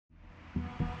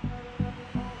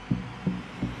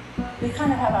We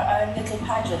kind of have our own little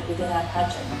pageant within our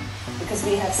pageant because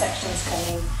we have sections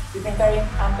coming. We've been very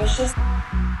ambitious.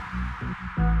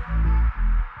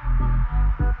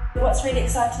 What's really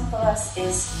exciting for us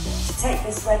is to take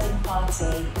this wedding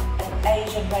party, an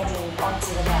Asian wedding,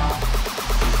 onto the map.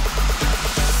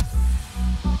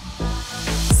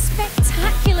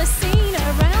 Spectacular scene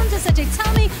around us, Ajay.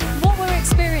 Tell me what we're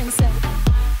experiencing.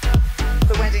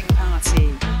 The wedding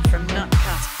party from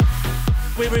Nutkhut.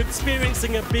 We were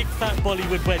experiencing a big fat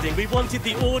Bollywood wedding. We wanted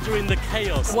the order in the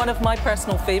chaos. One of my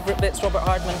personal favourite bits, Robert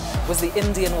Hardman, was the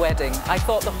Indian wedding. I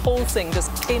thought the whole thing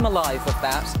just came alive with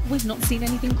that. We've not seen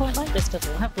anything quite like this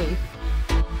before, have we?